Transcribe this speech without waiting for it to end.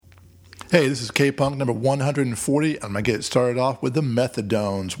Hey, this is KPunk number 140. I'm going to get it started off with the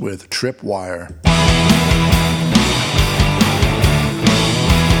Methadones with Tripwire.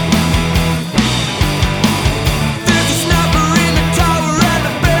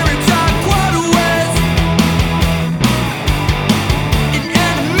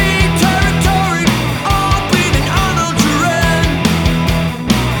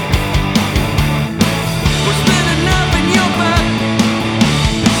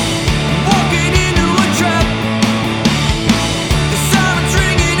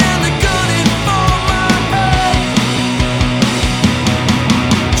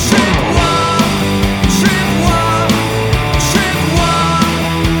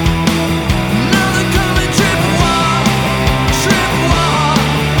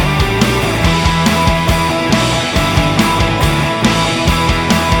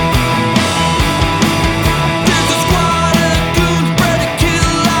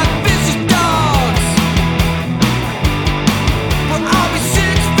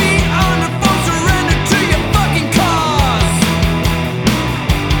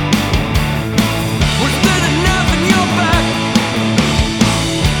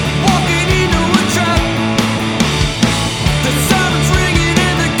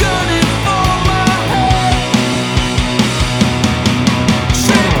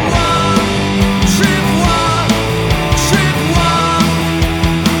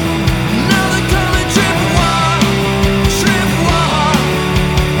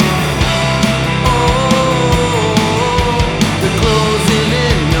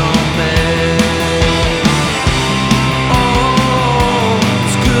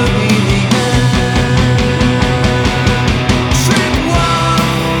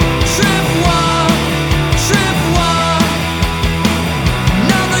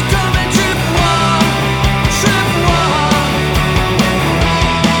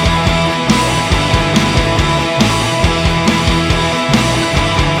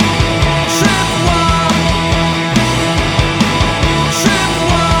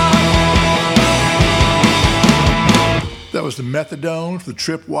 That was the Methadone for the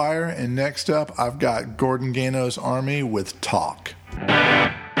Tripwire, and next up I've got Gordon Gano's Army with Talk.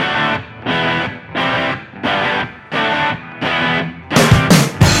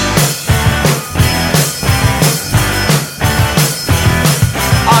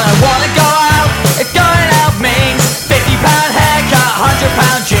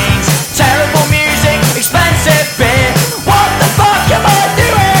 £100 jeans, terrible music, expensive beer. What the fuck am I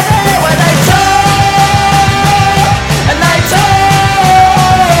doing here? When they talk, and they talk,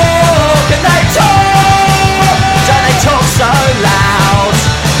 and they talk, don't they talk so loud?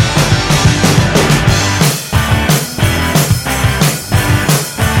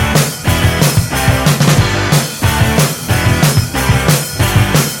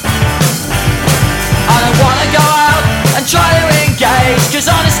 I don't wanna go out and try to engage, cause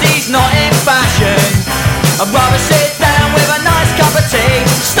honesty's not in fashion. I'd rather sit down with a nice cup of tea,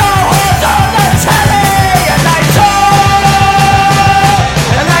 Star Wars on the telly, and they talk,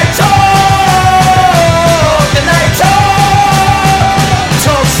 and they talk, and they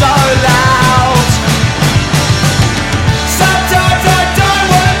talk so loud. Sometimes I don't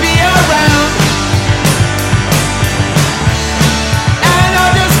want to be around, and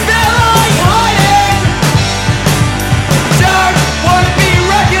I just feel like hiding. Don't want to be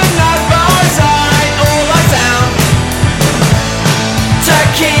recognized by sight all I sound, to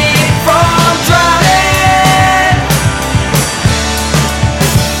keep from drowning.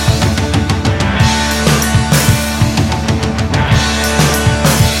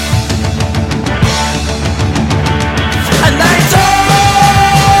 And they talk,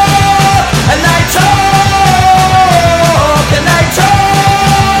 and they talk, and they talk,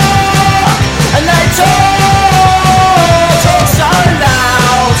 and they talk so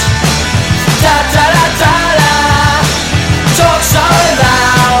loud. Da da da da da, talk so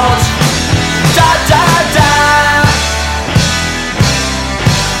loud. Da da da.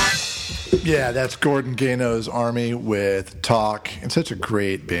 Yeah, that's Gordon Gano's Army with Talk. And such a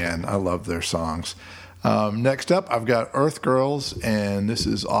great band. I love their songs. Next up, I've got Earth Girls, and this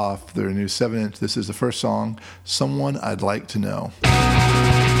is off their new 7-inch. This is the first song, Someone I'd Like to Know. Having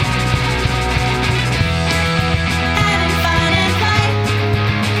fun and play,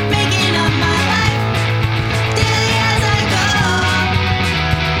 making up my life daily as I go.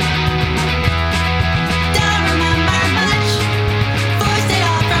 Don't remember much, forced it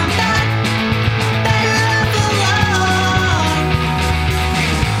all from thought, better off alone.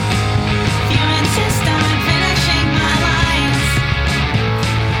 If you insist on finishing my lines,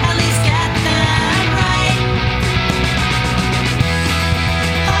 at least get them right.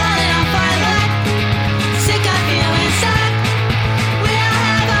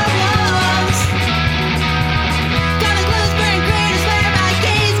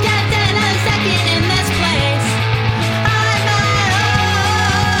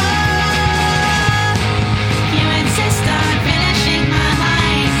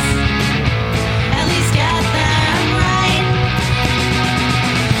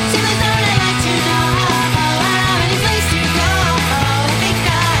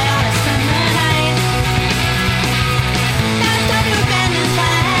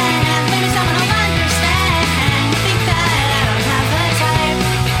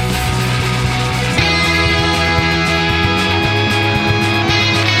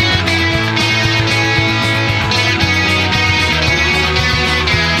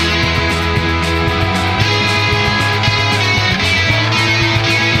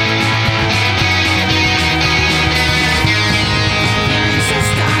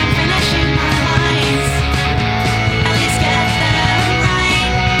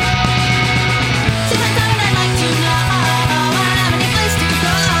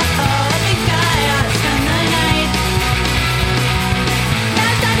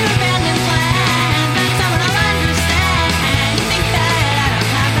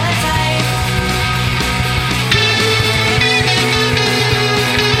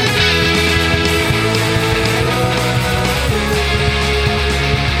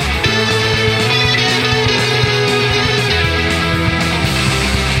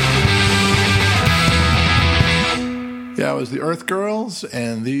 was the Earth Girls,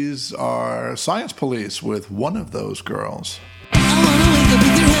 and these are Science Police with One of Those Girls. I wanna wake up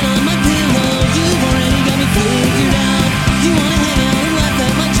with your head on my pillow. You've already got me figured out. You wanna hang out and laugh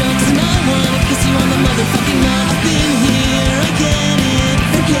at my jokes, and I wanna kiss you on the motherfucking mouth. I've been here, I get it,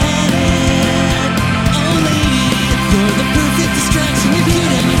 forget it. Oh lady, you're the perfect distraction. You're cute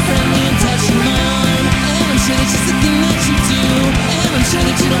and you're friendly and touching my arm. And I'm sure that's just the thing that you do. And I'm sure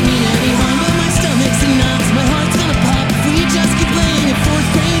that you don't mean any harm, but my stomach's in knots. My heart's gonna pop if we just keep playing at fourth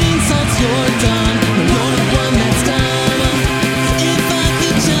grade insults. You're done, but you're the one that's done. If I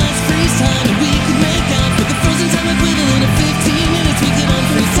could just freeze time and we could make out for the frozen time equivalent of 15 minutes, we could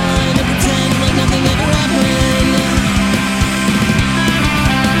unfreeze time and pretend like nothing ever happened.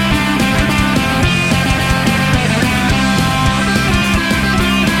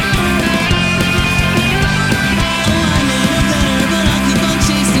 Oh, I may know better, but I'll keep on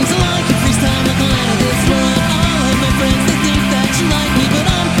chasing so I can freeze time like the land of this world. I'll have my friends, they think that you like me, but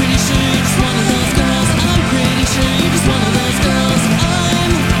I'm pretty sure you're just one of those girls. I'm pretty sure you're just one of those girls.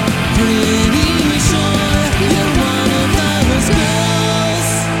 I'm pretty sure you're one of those girls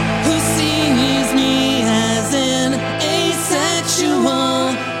who sees me as an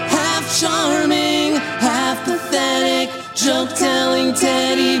asexual, half charming, half pathetic, joke-telling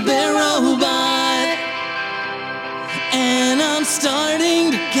teddy bear robot. And I'm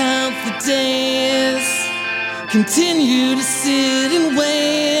starting to count the days, continue to sit and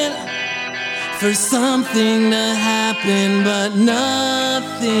wait for something to happen, but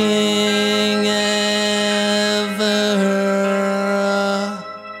nothing ever.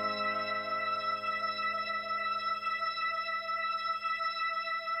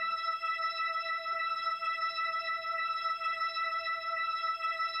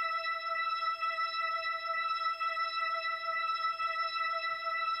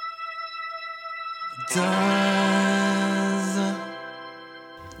 Does.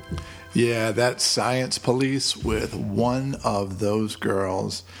 Yeah, that's Science Police with One of Those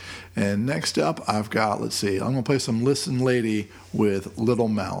Girls. And next up, I've got, let's see, I'm going to play some Listen Lady with Little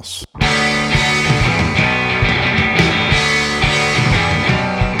Mouse. When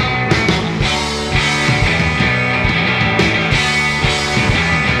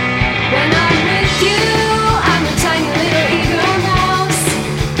I'm with you, I'm a tiny little eager mouse,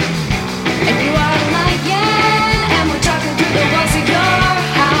 and you are a lion, and we're talking through the walls of your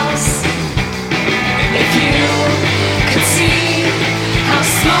house. If you could see how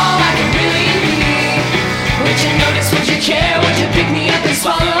small I can really be, would you notice, would you care, would you pick me up and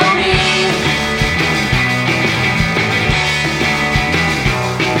swallow me?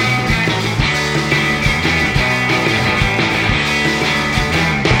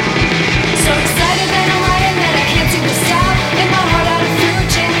 So excited that I'm riding that I can't seem to stop. In my heart out of fruit,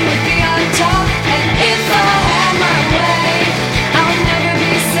 Jamie would be on top. And if I had my way, I would never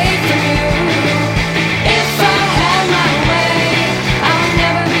be safe from you. If I had my way, I would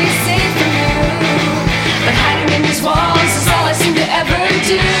never be safe from you. But hiding in these walls is all I seem to ever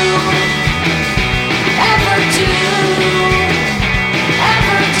do. Ever do.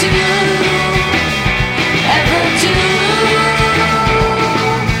 Ever do. Ever do.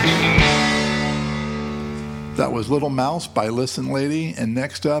 That was Little Mouse by Listen Lady. And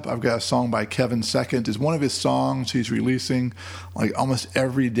next up, I've got a song by Kevin Second. It's one of his songs he's releasing like almost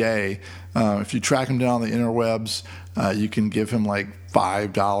every day. If you track him down on the interwebs, you can give him like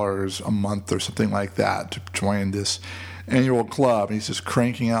 $5 a month or something like that to join this annual club. And he's just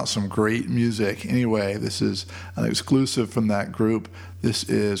cranking out some great music. Anyway, this is an exclusive from that group. This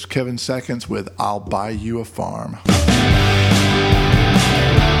is Kevin Seconds with I'll Buy You a Farm.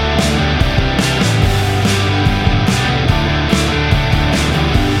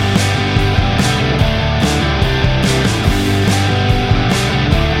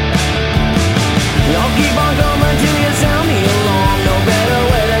 I'll keep on coming till you sound me along. No better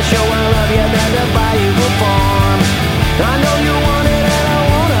way to show I love you than to buy you a farm. I know you want it and I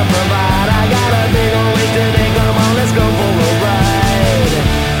wanna provide. I got a big old waste today, come on, let's go for a ride.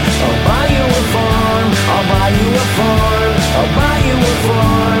 I'll buy you a farm, I'll buy you a farm, I'll buy you a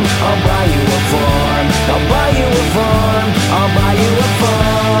farm, I'll buy you a farm, I'll buy you a farm, I'll buy you a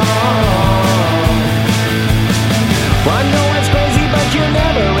farm. I know it's crazy, but you're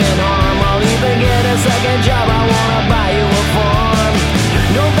never in harm. I'll even get a second job, I wanna buy you a farm.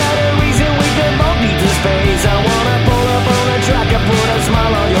 No better reason we can both need to space. I wanna pull up on a truck and put a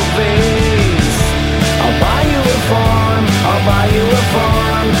smile on your face. I'll buy you a farm, I'll buy you a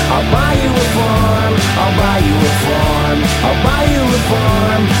farm, I'll buy you a farm, I'll buy you a farm, I'll buy you a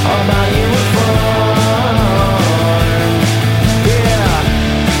farm, I'll buy you a farm. Yeah,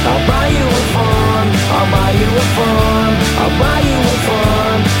 I'll buy you a farm, I'll buy you a farm,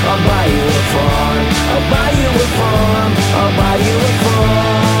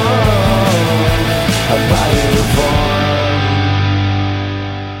 buy you a farm.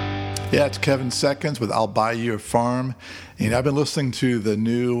 Yeah, it's Kevin Seconds with I'll Buy You a Farm. And I've been listening to the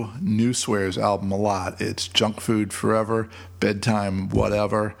new Swears album a lot. It's Junk Food Forever, Bedtime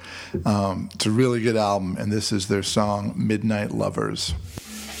Whatever. It's a really good album, and this is their song, Midnight Lovers.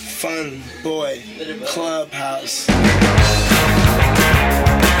 Fun Boy Clubhouse.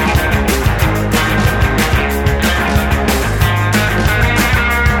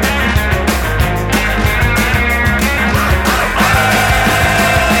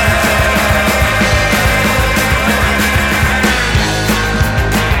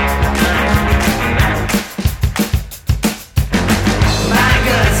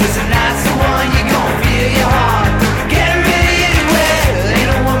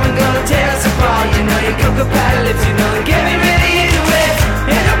 Lips, you know, get me ready anyway.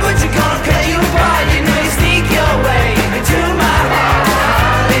 And I put you gonna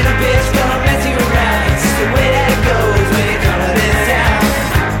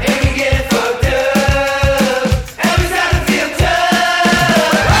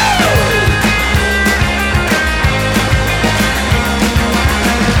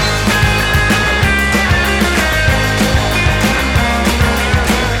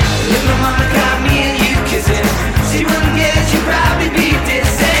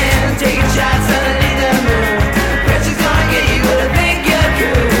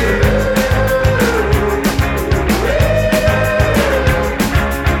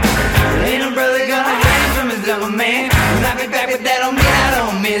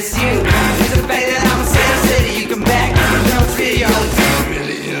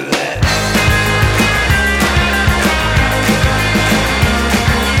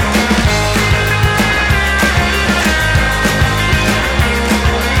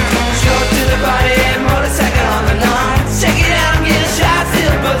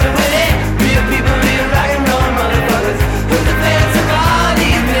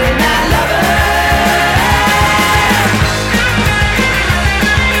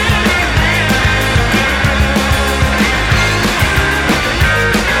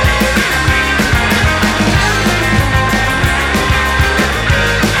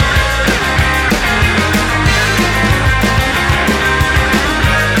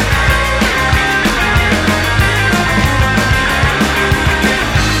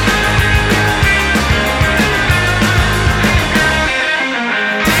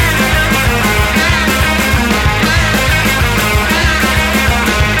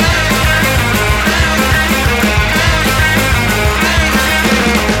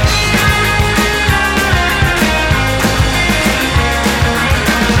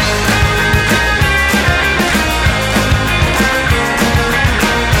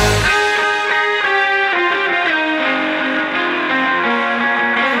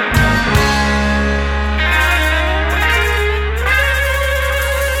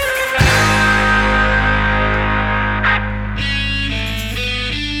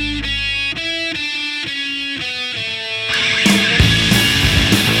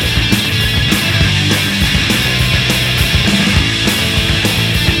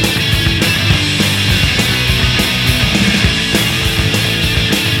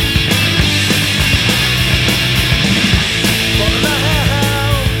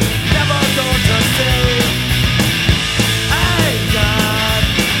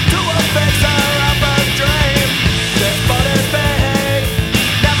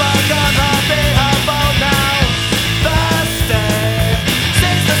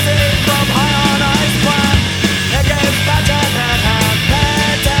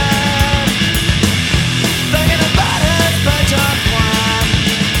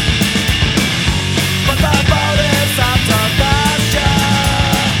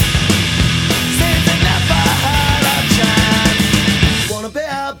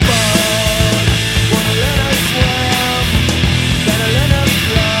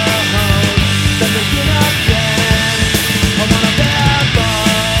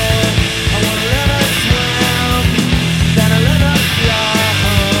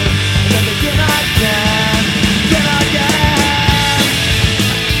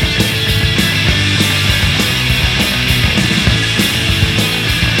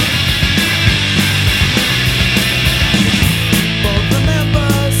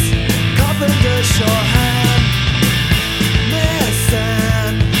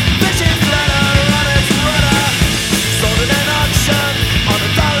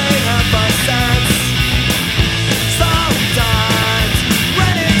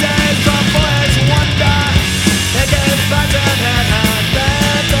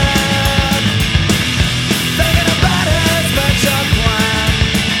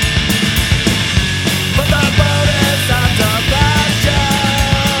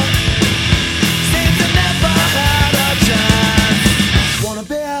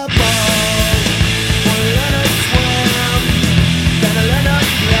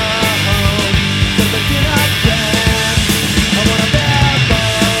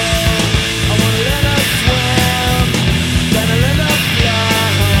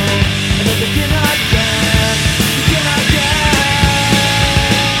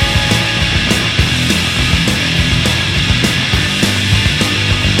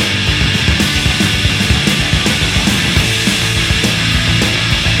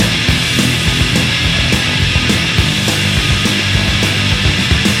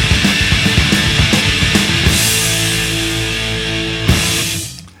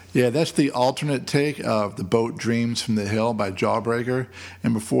Yeah, that's the alternate take of The Boat Dreams from the Hill by Jawbreaker.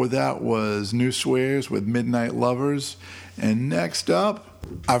 And before that was New Swears with Midnight Lovers. And next up,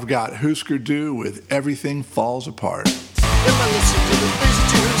 I've got Husker Du with Everything Falls Apart. If I listen to the things that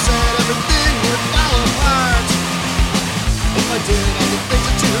you said, everything would fall apart. If I did all the things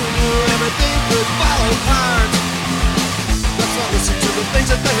that you knew, everything could fall apart. Let's not listen to the things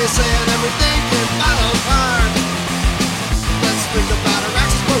that they say, and everything can fall apart. Let's think about our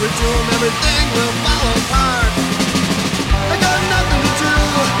actions, what we do, and everything will fall apart. I got nothing to do,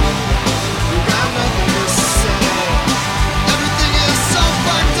 you got nothing to say. Everything is so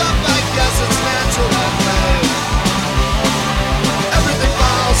fucked up, I guess it's natural that way. Everything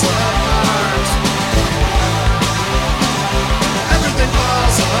falls apart. Everything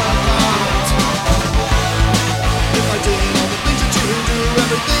falls apart. If I did all the things that you do,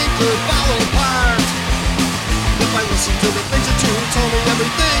 everything could fall apart. If I listened to the things that you told me,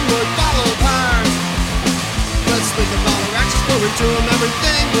 everything would fall apart. Let's think about our actions, what we do, and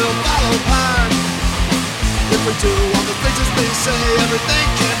everything will fall apart. If we do all the things that we say, everything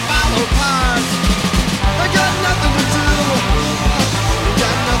can fall apart. I got nothing to do, you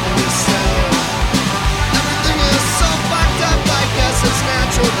got nothing to say. Everything is so fucked up, I guess it's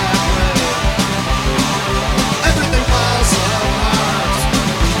natural that way. Everything falls apart.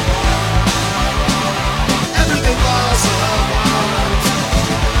 Everything falls apart.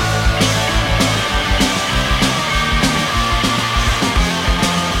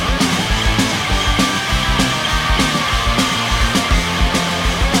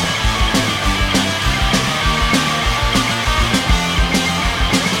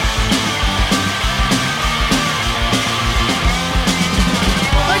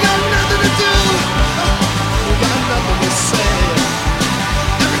 I got nothing to do, you got nothing to say.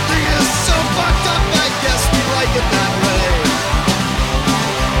 Everything is so fucked up, I guess we like it that way.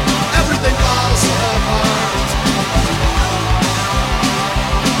 Everything falls apart.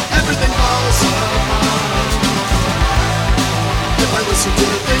 Everything falls apart. If I listen to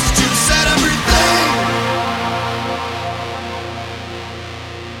the things that you said, everything.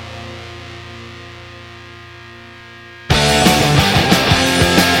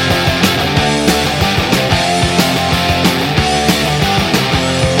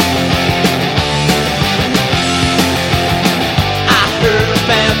 I heard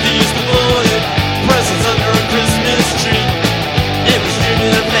about these devoted presents under a Christmas tree. It was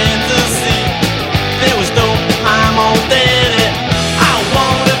dreaming of fantasy. There was no I'm all dead. I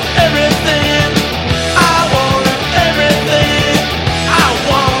wanted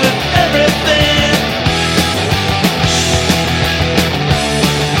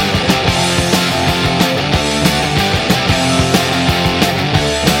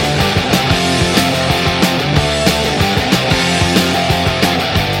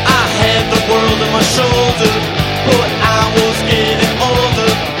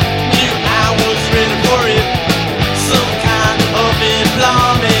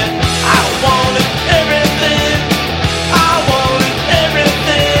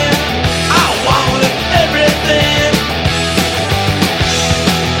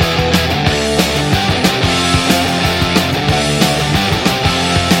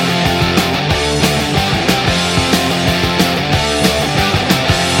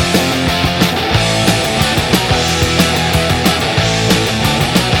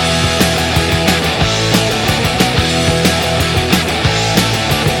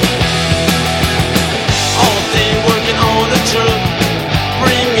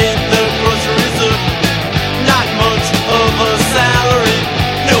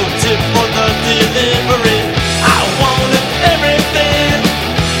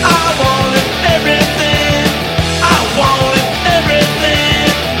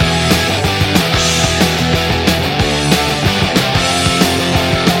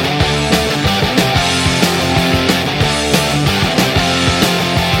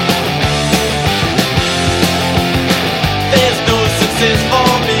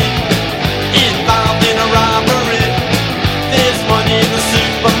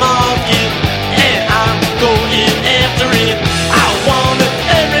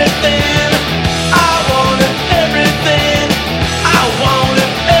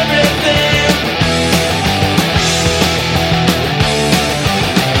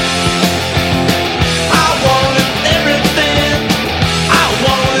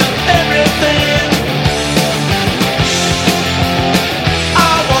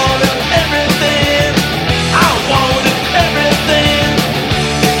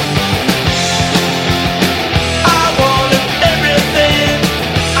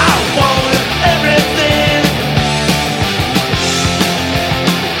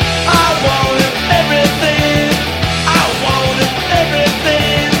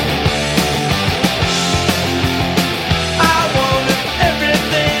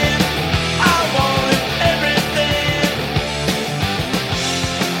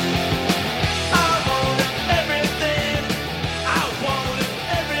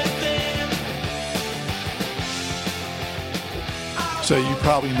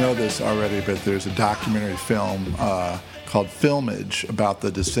probably know this already, but there's a documentary film called Filmage about the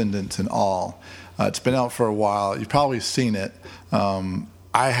Descendants and all. It's been out for a while. You've probably seen it. I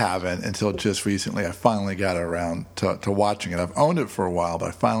haven't until just recently. I finally got around to watching it. I've owned it for a while, but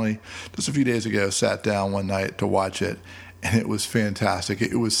I finally, just a few days ago, sat down one night to watch it, and it was fantastic.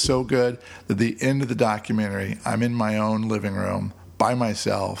 It was so good that at the end of the documentary, I'm in my own living room by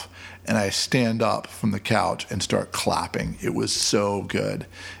myself, and I stand up from the couch and start clapping. It was so good.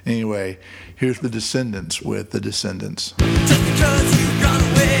 Anyway, here's the Descendants with The Descendants. Just because you've gone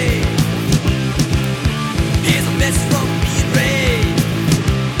away, here's a message from me and Ray.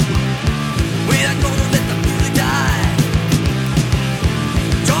 We're not gonna let the music die.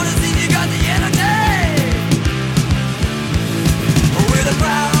 Join us in, you got the energy. We're the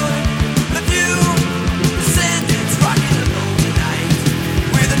crowd, the few, descendants rocking alone tonight.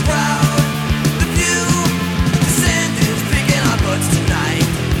 We're the crowd, the few, descendants picking our butts tonight.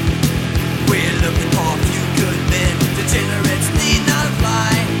 We're looking for a few good men, degenerates need not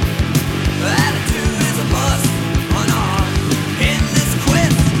apply. Attitude is a must on our endless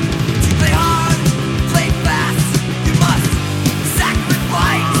quest. To play hard, play fast, you must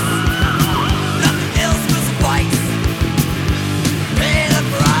sacrifice. Nothing else will suffice. Pay the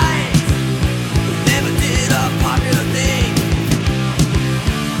price. Never did a popular thing.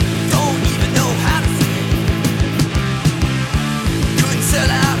 Don't even know how to sing. Couldn't sell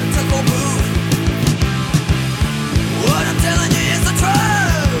out a truck or booth. What I'm telling you is the truth.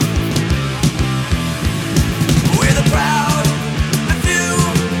 We're the proud, the few,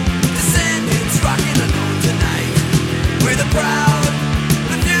 descendants rocking alone tonight. We're the proud,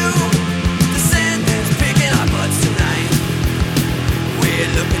 the few, descendants picking our butts tonight. We're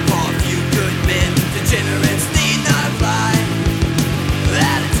looking for a few good men, degenerates need not apply.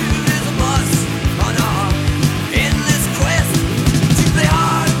 Attitude is a must on our endless quest. To play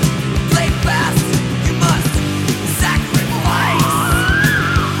hard, play fast, you must sacrifice.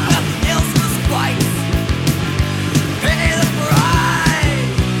 Nothing else will suffice. Pay the price.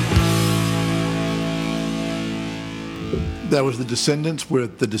 That was The Descendants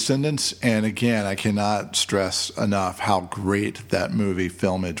with The Descendants, and again, I cannot stress enough how great that movie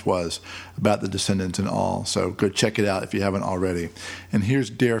Filmage was about the Descendants and all. So go check it out if you haven't already. And here's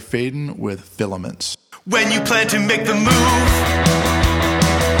Dare Faden with Filaments. When you plan to make the move,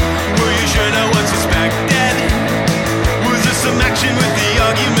 were you sure no one suspected? Was there some action with the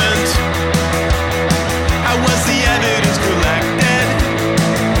argument? How was the evidence collected?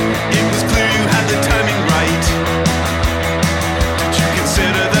 It was clear you had the timing right. Did you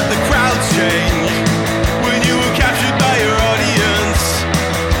consider that the crowds change when you were captured by your audience?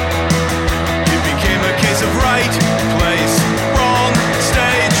 It became a case of right place, wrong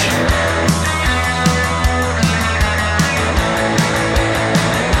stage.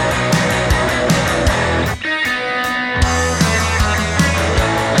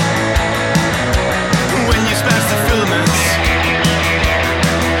 When you smash the filaments,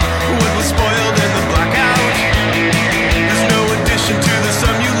 what was spoiled in the blackout? There's no addition to the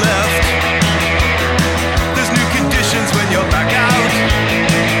sum you left. There's new conditions when you're back out.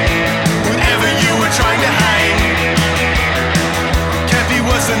 Whatever you were trying to hang can't be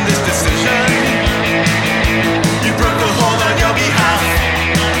worse than this decision. You broke the hold on your behalf.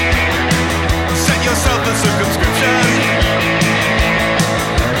 Set yourself a circumscription.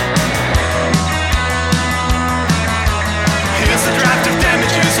 Here's the draft of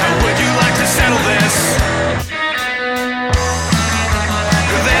damages. How would you like to settle this?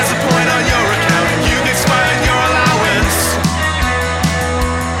 There's a point on your account. You've expired your allowance.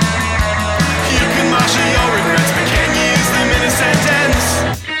 You can marshal your regrets, but can you use them in a sentence?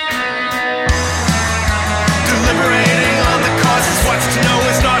 Deliberating on the causes. What's to know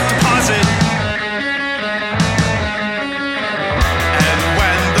is not deposit. And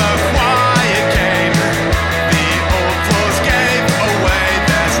when the quiet came, the old clothes gave away.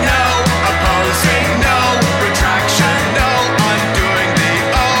 There's no opposing, no retraction, no undoing the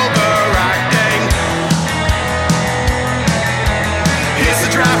overacting. Here's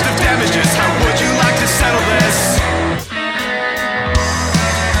the draft of damages. How would you like to settle this?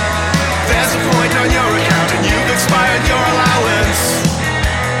 There's a point on your account and you've expired your allowance.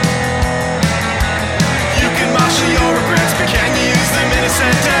 You can marshal your regrets, but can you use them in a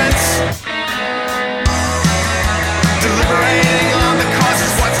sentence? Deliberating on the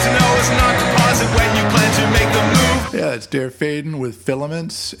causes. What's to know is not deposit when you plan to make the move. Yeah, it's Dare Faden with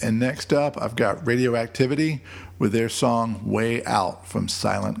Filaments. And next up, I've got Radioactivity with their song Way Out from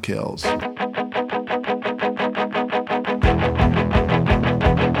Silent Kills.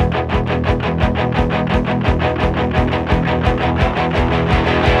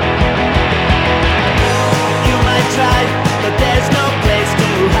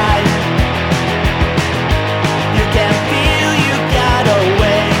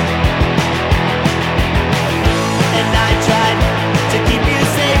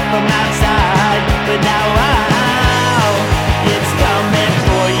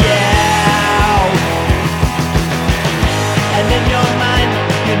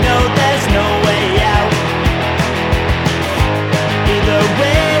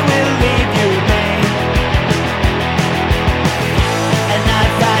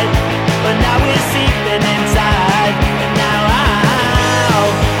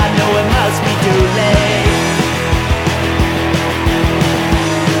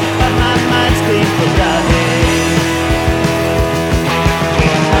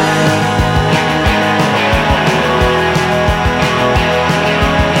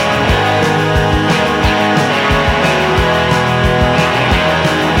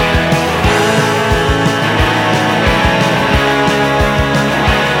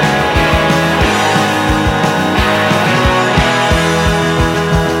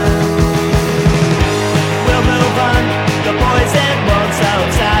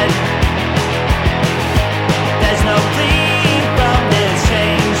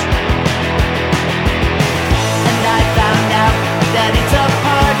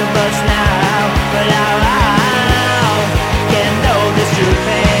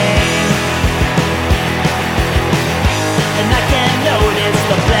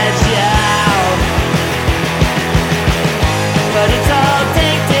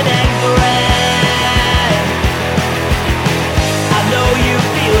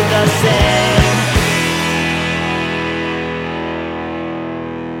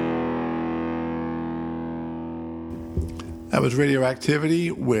 That was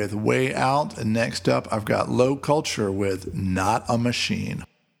Radioactivity with Way Out. And next up, I've got Low Culture with Not a Machine.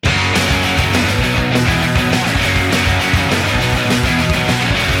 They are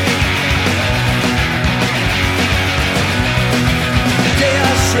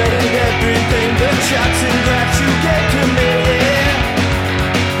shredding everything, the chops and grabs you get to me.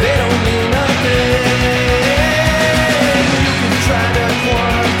 They don't mean nothing. You can try to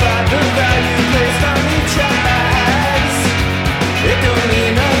quantify the value placed on each eyes. It don't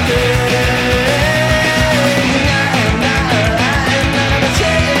mean nothing. I am not a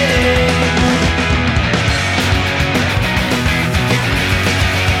chain.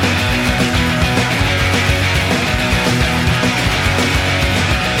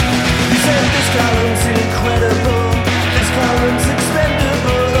 You said this column's incredible, this column's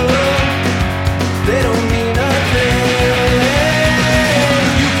expendable. They don't mean nothing.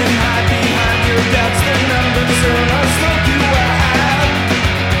 You can hide behind your doubts, the numbers will smoke you out.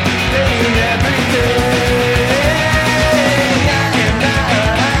 They mean everything. I am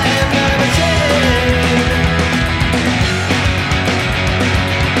not a chain.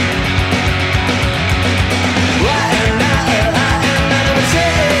 I am not a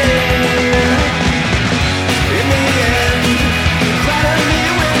chain. In the end, you cried at me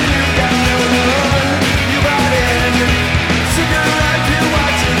when you got no one. You bought in, cigarette to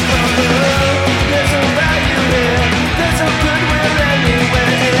watch it crumble. There's no value here, there's no goodwill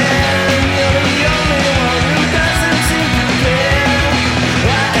anywhere. You're the only one who doesn't seem to care. I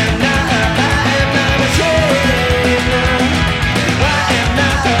am not a chain. I am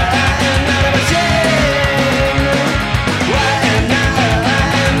not a chain. I am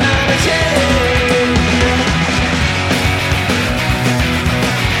not a chain.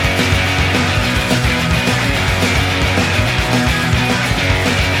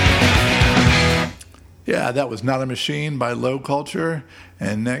 Yeah, that was Not a Machine by Low Culture.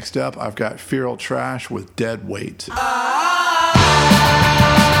 And next up, I've got Feral Trash with Dead Weight. I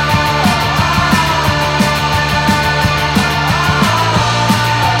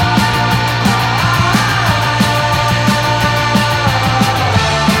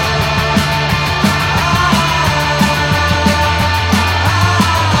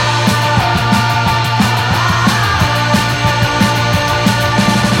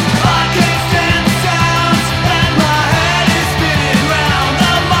can't stand sounds, and my head is spinning round.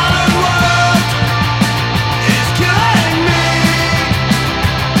 The modern world is killing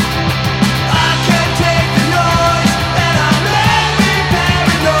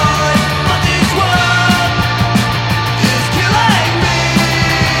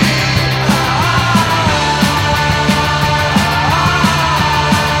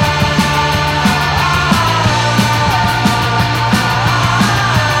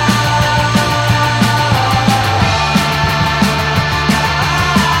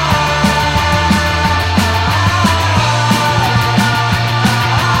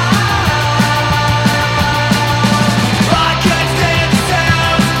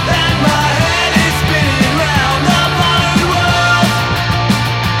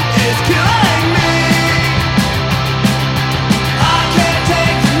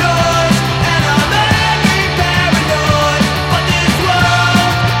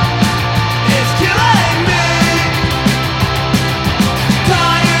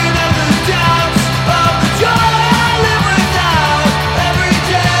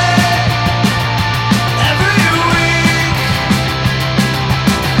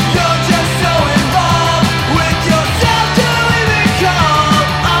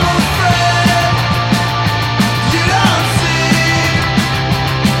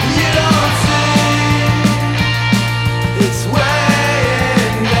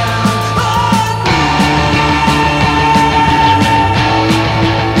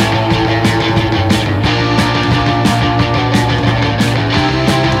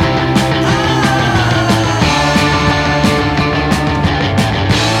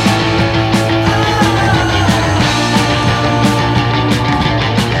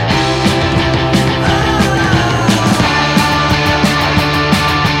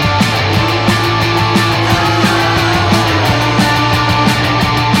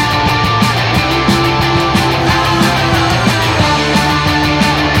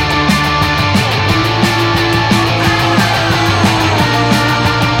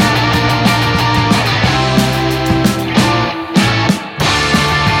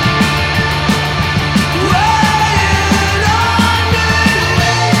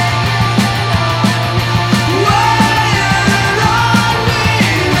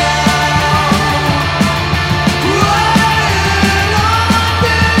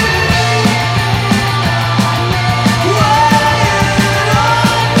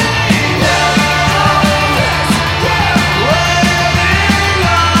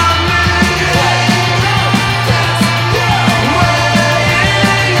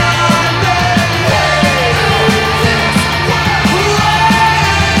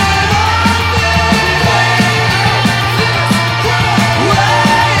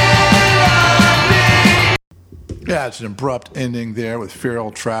Yeah, it's an abrupt ending there with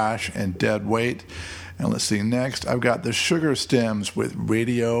Feral Trash and Dead Weight. And let's see, next I've got the Sugar Stems with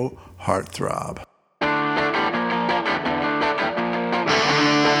Radio Heartthrob.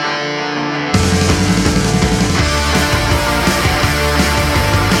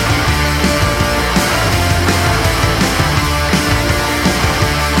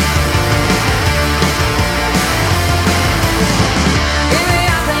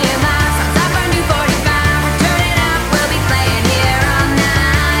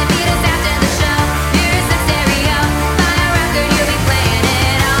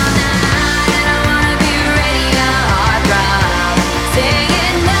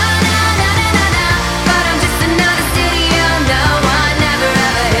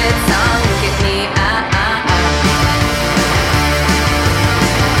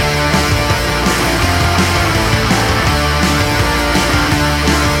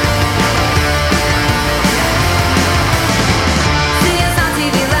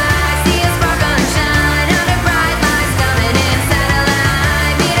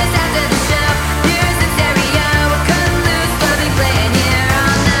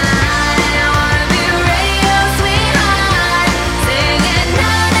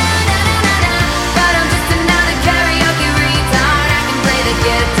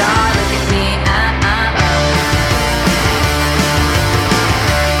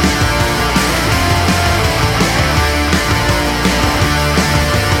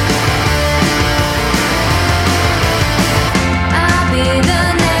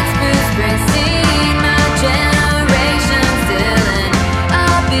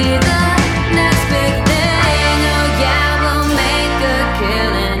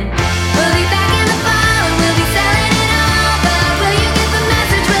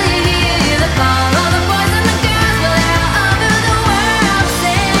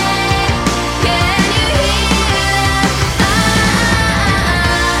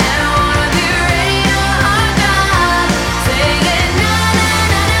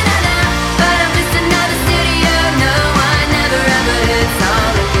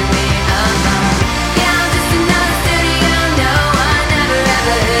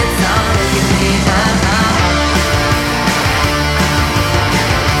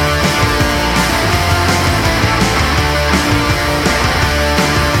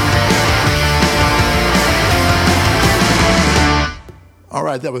 All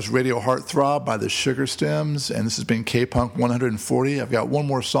right, that was Radio Heartthrob by the Sugar Stems, and this has been KPunk 140. I've got one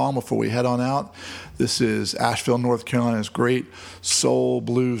more song before we head on out. This is Asheville, North Carolina's great soul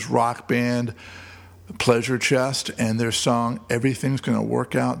blues rock band, Pleasure Chest, and their song, Everything's Gonna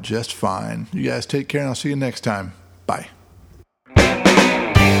Work Out Just Fine. You guys take care, and I'll see you next time. Bye.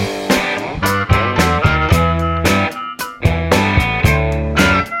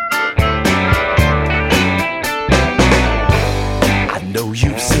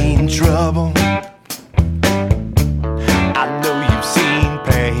 You've seen trouble. I know you've seen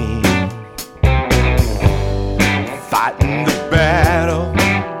pain. Fighting the battle,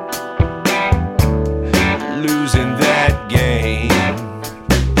 losing that game.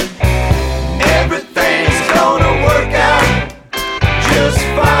 Everything's gonna work out just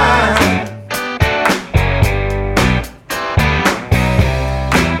fine.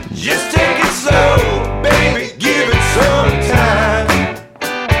 Just take it slow, baby, give it some time.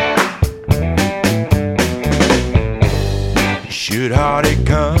 Should heartache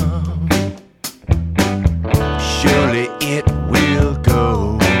come, surely it will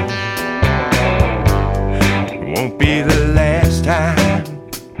go. It won't be the last time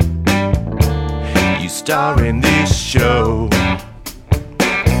you star in this show.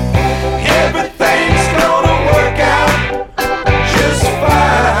 Everything's gonna work out just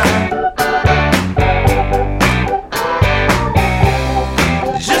fine.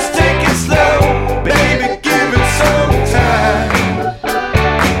 Just take it slow, baby, give it some time.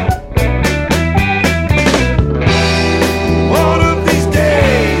 One of these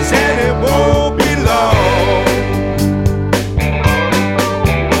days, and it won't be long,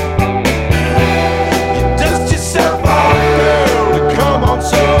 you dust yourself off, girl.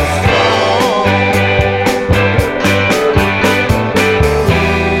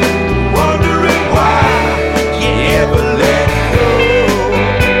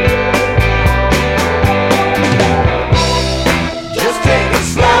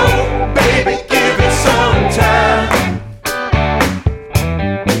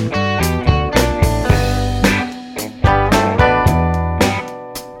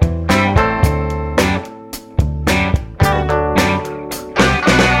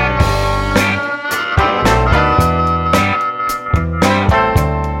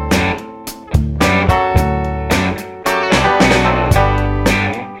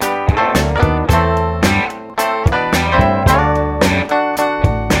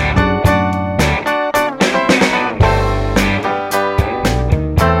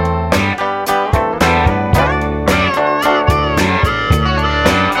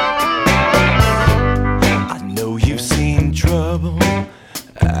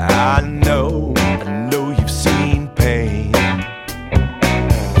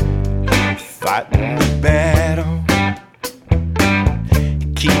 fighting the battle.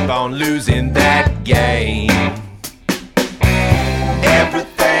 Keep on losing that game.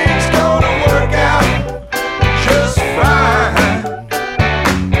 Everything's gonna work out just fine.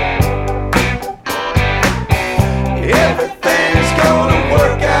 Everything's gonna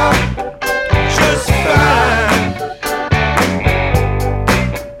work out just fine.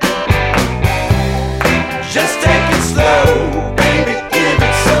 Just take it slow, baby, give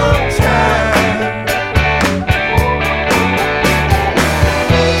it some time.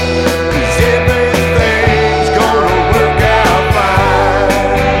 'Cause everything's gonna work out fine.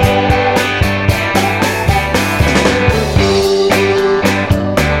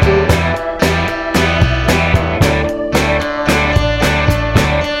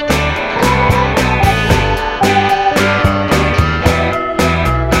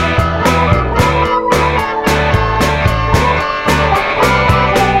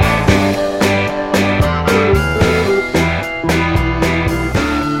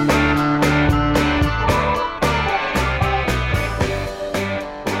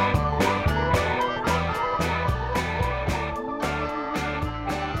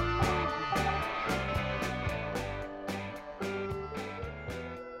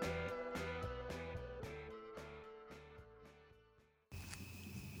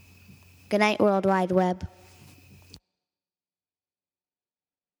 Good night, World Wide Web.